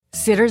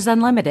Sitters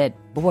Unlimited.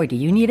 Boy, do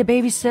you need a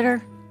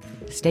babysitter?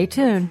 Stay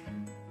tuned.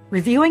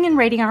 Reviewing and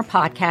rating our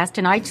podcast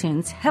in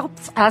iTunes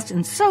helps us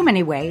in so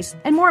many ways,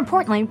 and more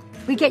importantly,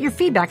 we get your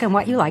feedback on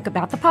what you like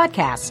about the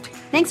podcast.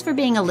 Thanks for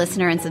being a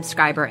listener and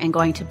subscriber and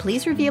going to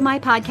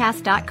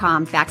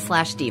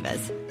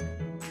pleasereviewmypodcast.com/divas.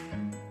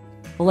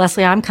 Well,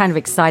 Leslie, I'm kind of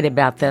excited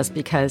about this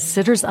because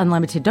Sitters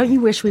Unlimited, don't you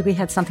wish we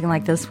had something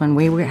like this when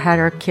we had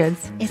our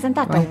kids? Isn't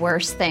that the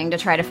worst thing, to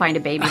try to find a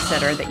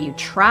babysitter that you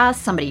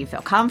trust, somebody you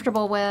feel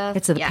comfortable with?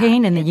 It's a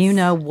pain in the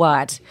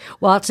you-know-what.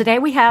 Well, today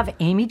we have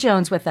Amy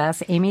Jones with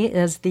us. Amy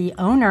is the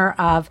owner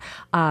of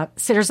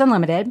Sitters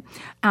Unlimited.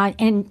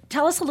 And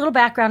tell us a little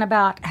background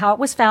about how it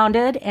was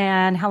founded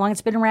and how long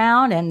it's been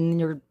around and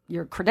your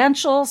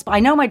credentials.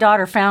 I know my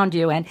daughter found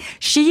you, and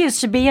she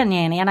used to be a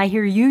nanny, and I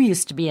hear you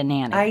used to be a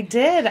nanny. I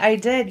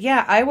did.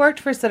 Yeah, I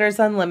worked for Sitters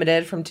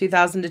Unlimited from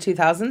 2000 to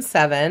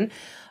 2007.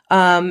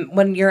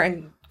 When you're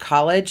in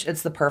college,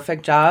 it's the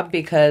perfect job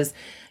because,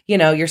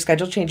 your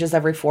schedule changes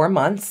every 4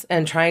 months,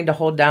 and trying to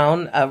hold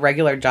down a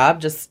regular job,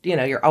 just,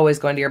 you're always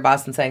going to your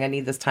boss and saying, I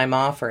need this time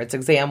off, or it's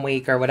exam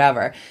week or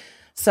whatever.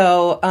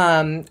 So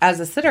as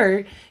a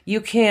sitter,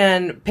 you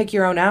can pick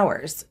your own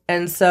hours.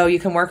 And so you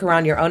can work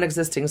around your own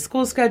existing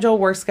school schedule,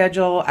 work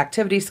schedule,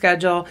 activity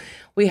schedule.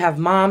 We have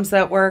moms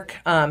that work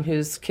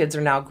whose kids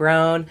are now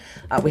grown.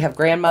 We have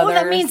grandmothers. Oh,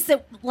 that means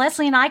that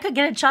Leslie and I could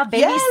get a job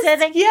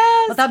babysitting?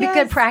 Yes. Well, that'll be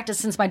good practice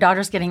since my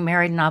daughter's getting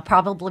married, and I'll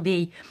probably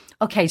be...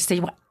 Okay,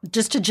 see,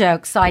 just a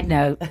joke, side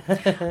note.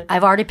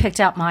 I've already picked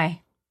out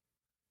my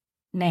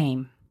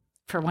name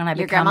for when I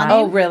become a...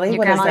 Oh, really?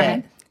 What is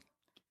it?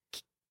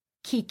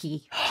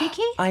 Kiki.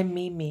 Kiki? I'm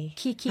Mimi.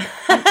 Kiki.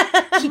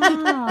 Kiki.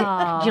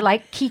 Do you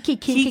like Kiki?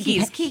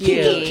 Kiki's cute.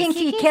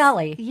 Kiki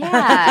Kelly.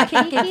 Yeah.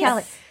 Kiki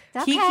Kelly.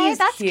 Okay,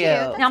 that's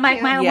cute. Now,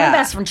 my one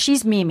best friend,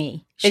 she's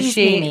Mimi. Is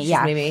she? Mimi,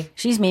 yeah. Mimi.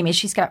 She's Mimi.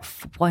 She's got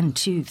 1,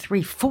 2,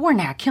 3, 4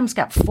 now. Kim's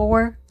got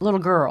 4 little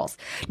girls.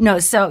 No,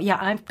 so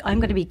yeah, I'm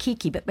going to be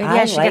Kiki, but maybe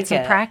I should get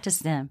some practice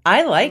then.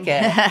 I like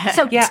it.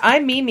 So yeah,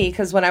 I'm Mimi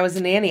because when I was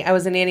a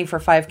nanny for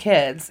 5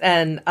 kids,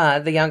 and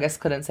the youngest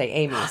couldn't say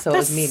Amy, so it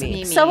was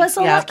Mimi. So is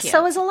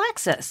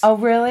Alexis. Oh,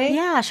 really?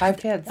 Yeah, 5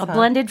 kids. A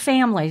blended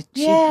family.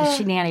 She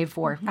nannied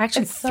for.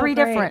 Actually, It's so 3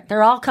 great. different.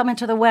 They're all coming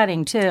to the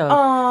wedding too.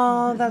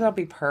 Oh, that'll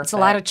be perfect. It's a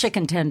lot of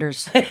chicken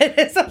tenders.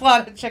 It's a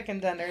lot of chicken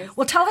dinners.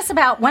 Well, tell us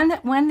about when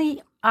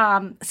the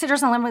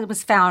Sitters Unlimited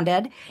was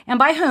founded and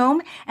by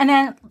whom, and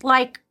then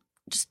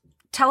just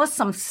tell us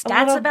some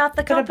stats about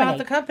the company. About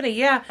the company,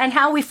 yeah. And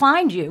how we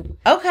find you.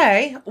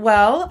 Okay.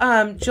 Well,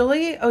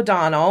 Julie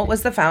O'Donnell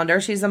was the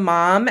founder. She's a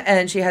mom,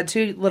 and she had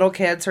 2 little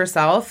kids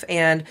herself,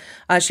 and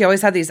she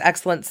always had these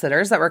excellent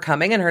sitters that were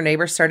coming, and her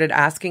neighbors started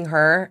asking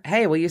her,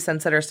 hey, will you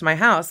send sitters to my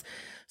house?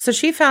 So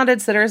she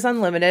founded Sitters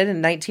Unlimited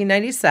in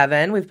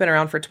 1997. We've been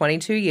around for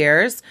 22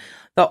 years.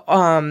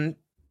 The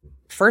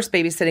first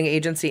babysitting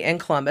agency in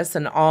Columbus,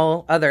 and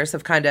all others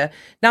have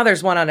now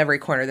there's one on every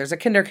corner. There's a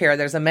KinderCare,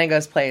 there's a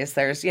Mango's Place,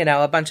 there's,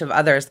 a bunch of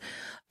others.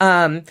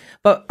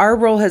 But our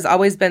rule has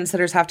always been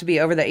sitters have to be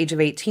over the age of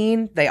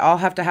 18. They all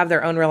have to have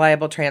their own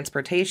reliable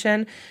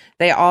transportation.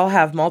 They all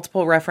have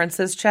multiple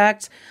references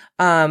checked.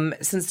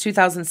 Since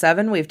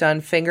 2007, we've done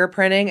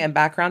fingerprinting and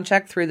background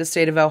check through the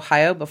state of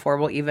Ohio before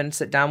we'll even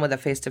sit down with a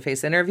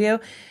face-to-face interview.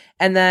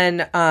 And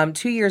then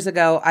 2 years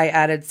ago, I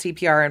added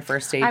CPR and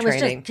first aid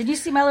training. Did you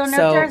see my little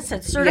note there? It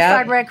said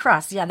Certified Red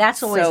Cross. Yeah,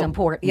 that's always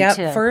important,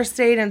 too. First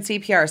aid and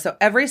CPR. So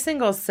every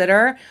single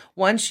sitter,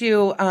 once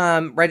you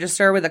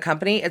register with a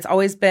company, it's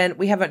always been,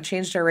 we haven't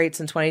changed our rates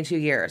in 22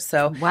 years.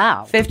 So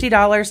wow.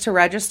 $50 to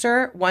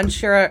register.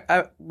 Once you're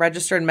a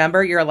registered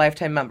member, you're a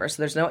lifetime member.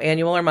 So there's no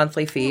annual or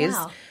monthly fees.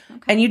 Wow. Okay.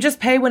 And you just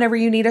pay whenever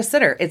you need a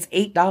sitter. It's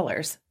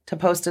 $8 to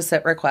post a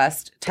sit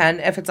request,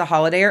 $10 if it's a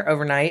holiday or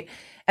overnight.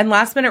 And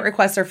last minute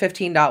requests are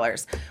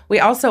 $15. We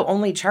also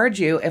only charge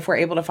you if we're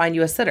able to find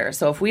you a sitter.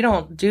 So if we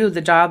don't do the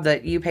job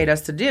that you paid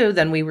us to do,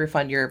 then we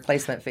refund your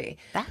placement fee.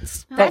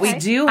 But we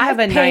do have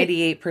a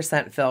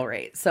 98% fill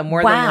rate. So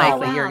more than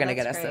likely you're going to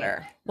get a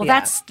sitter. Well,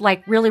 that's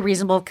really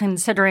reasonable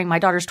considering my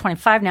daughter's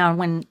 25 now. And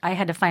when I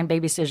had to find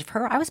babysitters for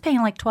her, I was paying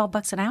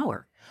 $12 an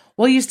hour.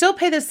 Well, you still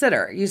pay the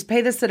sitter. You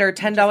pay the sitter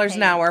 $10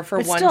 an hour for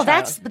one child.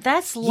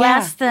 That's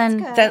less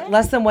than...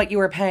 less than what you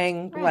were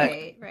paying,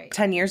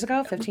 10 years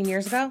ago, 15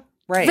 years ago?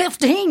 Right.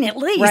 15 at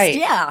least,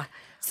 yeah.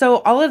 So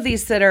all of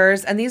these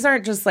sitters, and these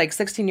aren't just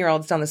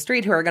 16-year-olds down the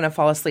street who are going to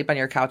fall asleep on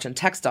your couch and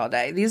text all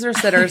day. These are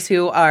sitters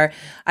who are,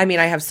 I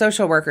have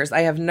social workers,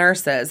 I have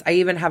nurses, I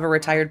even have a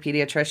retired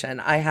pediatrician.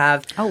 I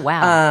have,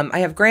 I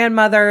have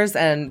grandmothers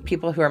and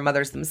people who are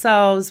mothers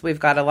themselves. We've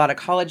got a lot of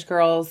college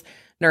girls,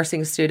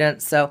 nursing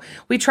students. So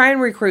we try and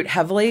recruit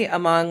heavily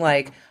among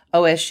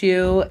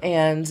OSU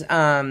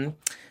and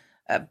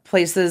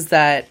places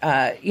that,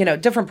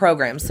 different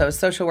programs. So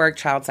social work,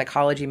 child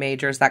psychology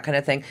majors, that kind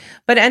of thing.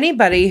 But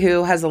anybody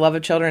who has a love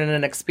of children and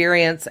an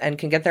experience and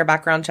can get their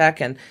background check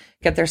and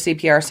get their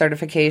CPR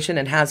certification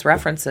and has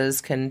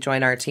references can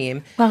join our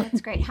team. Well,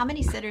 that's great. How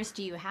many sitters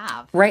do you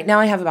have? Right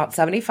now I have about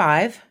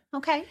 75.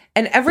 Okay.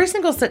 And every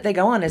single sit they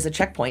go on is a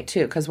checkpoint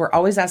too, because we're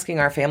always asking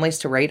our families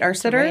to rate our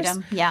sitters. Rate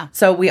 'em, yeah.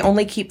 So we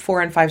only keep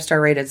 4 and 5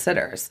 star rated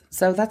sitters.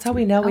 So that's how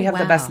we know we have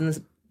the best wow. in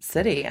the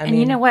city. I And mean,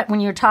 you know what?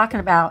 When you're talking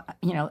about,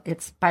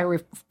 it's by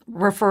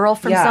referral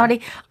from Yeah.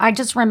 somebody. I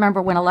just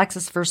remember when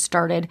Alexis first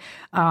started,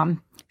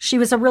 she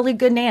was a really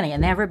good nanny,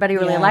 and everybody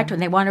really liked her,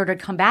 and they wanted her to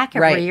come back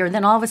every Right. year. And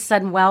then all of a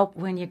sudden, well,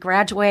 when you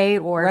graduate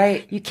or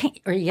Right. you can't,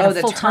 or you get a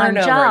the full-time turnover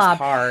is job,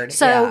 hard.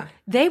 so Yeah.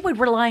 they would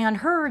rely on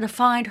her to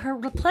find her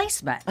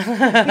replacement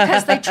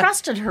because they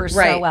trusted her so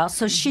Right. well.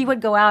 So she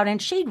would go out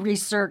and she'd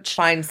research,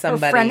 Find her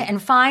somebody. friend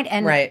and find,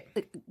 and right.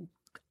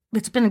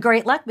 it's been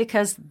great luck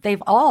because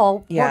they've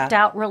all Yeah. worked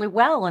out really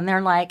well, and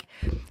they're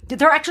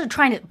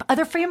actually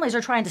other families are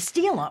trying to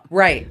steal them.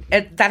 Right.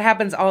 That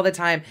happens all the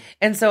time.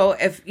 And so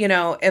if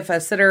a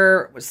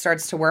sitter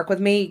starts to work with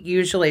me,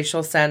 usually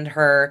she'll send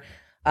her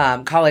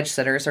college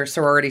sitters or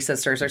sorority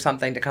sisters or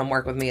something to come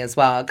work with me as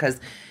well, because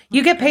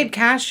you get paid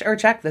cash or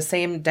check the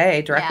same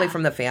day directly Yeah.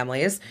 from the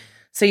families.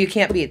 So you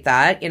can't beat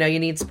that. You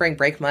need spring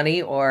break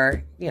money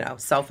or,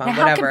 cell phone, Now,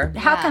 whatever.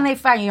 How can they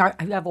find you?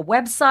 You have a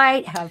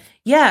website?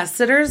 Yeah,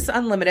 Sitters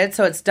Unlimited.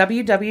 So it's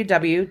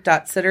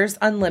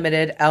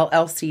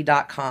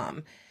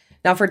www.sittersunlimitedllc.com.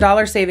 Now, for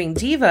Dollar Saving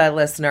Diva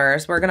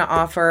listeners, we're going to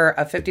offer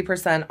a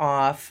 50%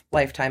 off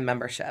lifetime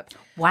membership.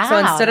 Wow, So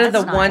instead of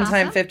the that's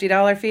one-time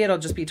 $50 fee, it'll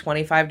just be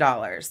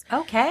 $25.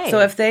 Okay. So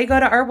if they go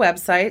to our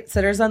website,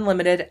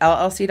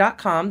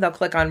 sittersunlimitedllc.com, they'll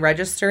click on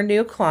Register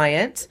New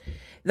Client.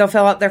 They'll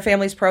fill out their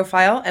family's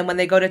profile, and when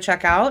they go to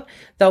check out,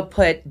 they'll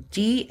put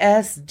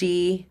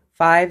DSD50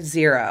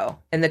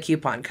 in the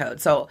coupon code.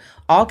 So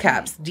all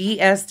caps,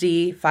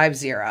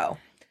 DSD50.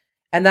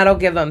 And that'll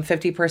give them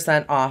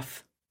 50%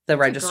 off the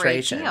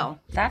registration. Great deal.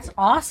 That's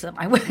awesome.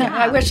 I wish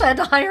I had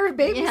to hire a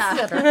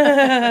babysitter.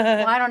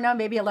 Well, I don't know.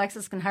 Maybe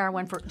Alexis can hire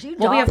one for. Do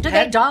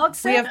they dog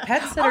sit? We have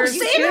pet sitters see,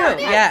 too. they're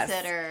Yes.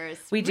 Sitters.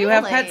 We do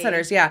have pet Really?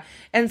 sitters, yeah.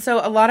 And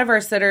so a lot of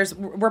our sitters,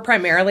 we're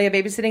primarily a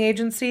babysitting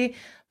agency,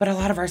 but a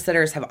lot of our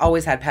sitters have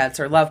always had pets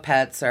or love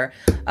pets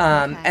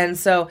and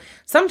so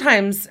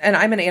sometimes, and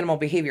I'm an animal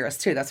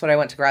behaviorist too. That's what I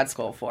went to grad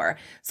school for.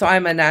 So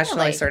I'm a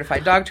nationally Really?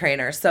 certified dog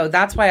trainer. So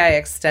that's why I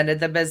extended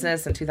the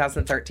business in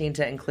 2013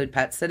 to include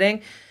pet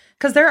sitting.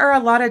 Because there are a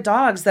lot of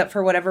dogs that,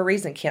 for whatever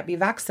reason, can't be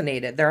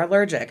vaccinated. They're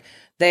allergic.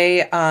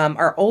 They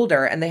are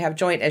older and they have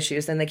joint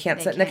issues and they can't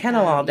sit in a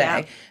kennel all day.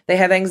 yeah. They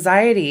have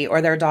anxiety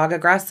or their dog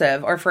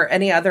aggressive, or for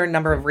any other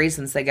number of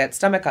reasons they get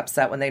stomach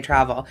upset when they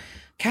travel.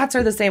 Cats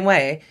are the same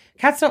way.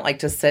 Cats don't like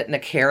to sit in a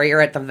carrier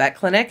at the vet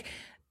clinic.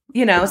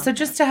 So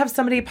just to have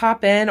somebody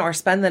pop in or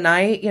spend the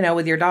night,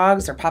 with your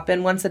dogs, or pop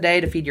in once a day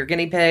to feed your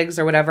guinea pigs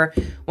or whatever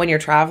when you're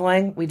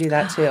traveling, we do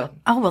that too.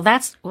 Oh, well,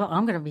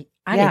 I'm going to be.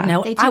 I Yeah. didn't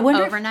know. They do I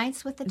wonder.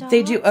 overnights with the dogs.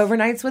 They do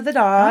overnights with the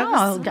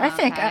dogs. Oh, I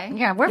think. Okay.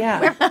 Yeah, we're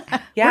Yeah.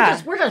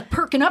 we're just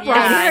perking up Yeah,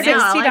 right I here.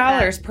 know.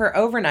 $60 per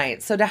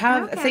overnight. So to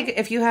have, think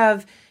if you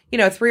have,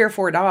 3 or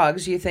 4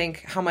 dogs, you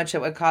think how much it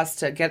would cost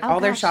to get all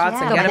their gosh, shots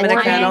yeah. and get them in a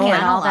boarding kennel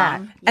and all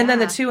that. and then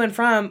the to and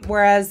from.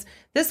 Whereas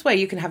this way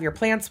you can have your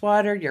plants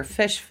watered, your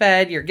fish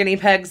fed, your guinea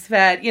pigs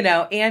fed,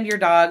 and your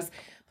dogs.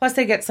 Plus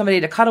they get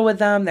somebody to cuddle with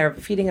them. Their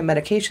feeding and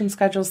medication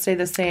schedules stay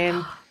the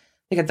same.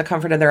 They get the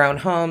comfort of their own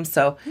home.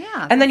 So,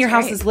 Yeah, and then your that's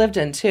house great. is lived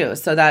in too.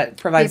 So that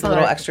provides People a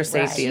little are- extra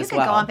safety You as could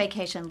well. go on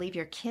vacation, leave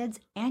your kids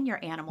and your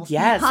animals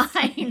Yes.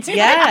 behind.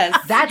 Yes.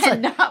 That's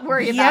and not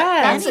worry about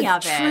Yes. any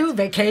of That's it. a true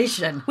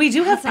vacation. We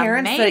do have That's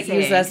parents that use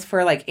amazing. us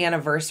for like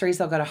anniversaries.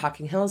 They'll go to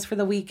Hocking Hills for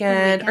the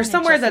weekend, or and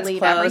somewhere just that's leave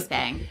close.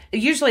 everything.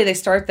 Usually they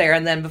start there,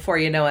 and then before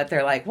you know it,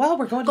 they're like, "Well,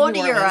 we're going Going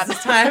to to New Orleans Europe.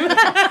 this time."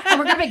 And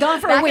we're going to be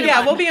gone for a week.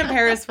 Yeah, we'll be in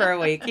Paris for a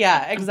week.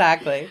 Yeah,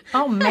 exactly.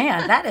 Oh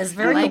man, that is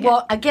very like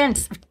well. Again,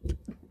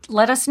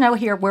 let us know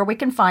here where we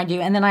can find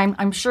you, and then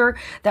I'm sure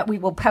that we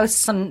will post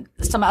some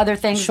other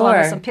things,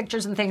 Sure. some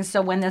pictures and things.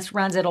 So when this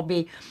runs, it'll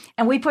be,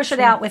 and we push it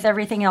out with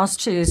everything else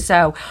too.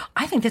 So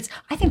I think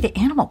the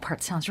animal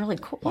part sounds really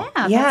cool. Yeah.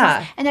 that's Yeah.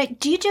 awesome. And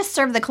do you just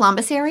serve the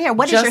Columbus area? Or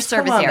what is Just your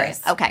service Columbus. area?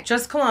 Okay.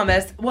 Just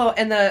Columbus. Well,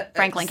 in the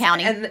Franklin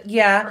County? and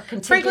Franklin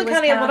contiguous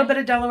County, a little county? bit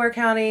of Delaware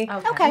County,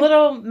 Okay. a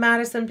little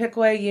Madison,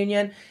 Pickaway,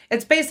 Union.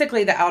 It's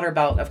basically the outer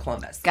belt of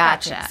Columbus.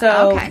 Gotcha.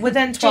 So okay.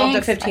 within 12 to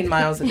Jinx. 15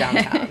 miles of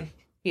downtown.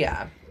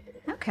 Yeah.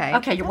 Okay.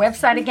 Okay, your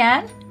website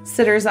again?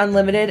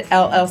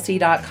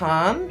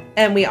 SittersUnlimitedLLC.com.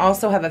 And we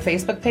also have a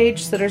Facebook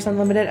page, Sitters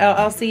Unlimited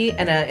LLC,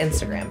 and an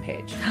Instagram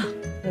page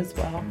as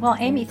well. Well,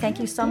 Amy, thank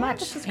you so much.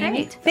 this is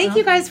Amy. great. Thank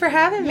you guys for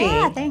having me.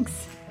 Yeah, thanks.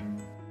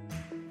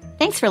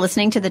 Thanks for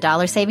listening to the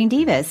Dollar Saving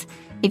Divas.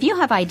 If you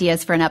have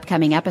ideas for an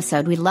upcoming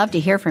episode, we'd love to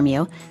hear from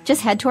you.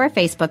 Just head to our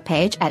Facebook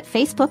page at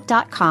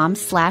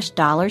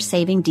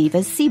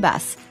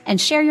facebook.com/DollarSavingDivasCBus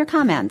and share your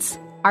comments.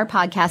 Our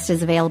podcast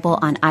is available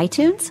on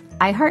iTunes,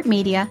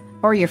 iHeartMedia,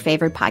 or your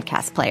favorite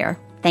podcast player.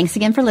 Thanks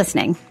again for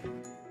listening.